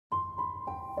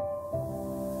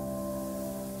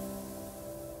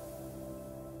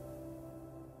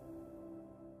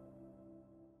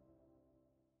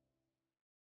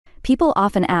People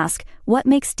often ask, what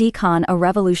makes Decon a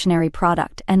revolutionary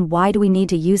product and why do we need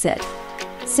to use it?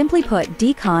 Simply put,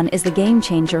 Decon is the game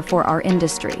changer for our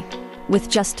industry. With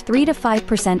just 3 to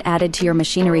 5% added to your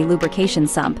machinery lubrication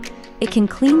sump, it can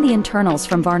clean the internals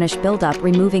from varnish buildup,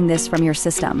 removing this from your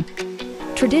system.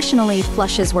 Traditionally,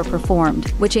 flushes were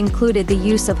performed, which included the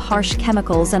use of harsh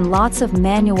chemicals and lots of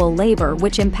manual labor,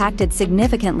 which impacted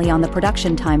significantly on the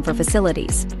production time for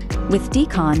facilities. With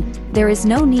Decon, there is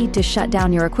no need to shut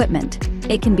down your equipment.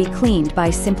 It can be cleaned by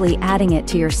simply adding it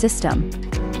to your system.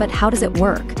 But how does it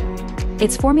work?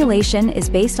 Its formulation is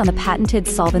based on the patented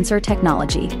Solvencer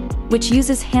technology, which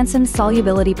uses Hansen's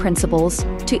solubility principles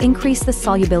to increase the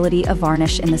solubility of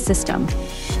varnish in the system.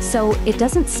 So it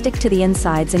doesn't stick to the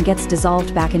insides and gets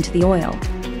dissolved back into the oil.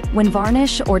 When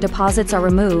varnish or deposits are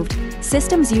removed,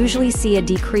 systems usually see a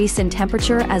decrease in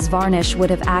temperature, as varnish would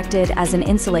have acted as an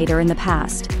insulator in the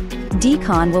past.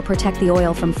 Decon will protect the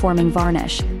oil from forming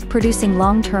varnish, producing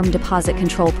long-term deposit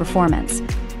control performance.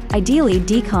 Ideally,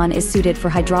 Decon is suited for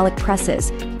hydraulic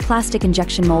presses, plastic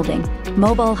injection molding,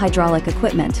 mobile hydraulic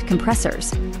equipment,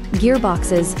 compressors,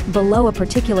 gearboxes below a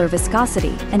particular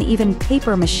viscosity, and even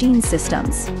paper machine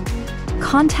systems.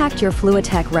 Contact your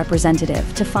Fluitec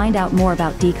representative to find out more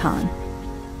about Decon.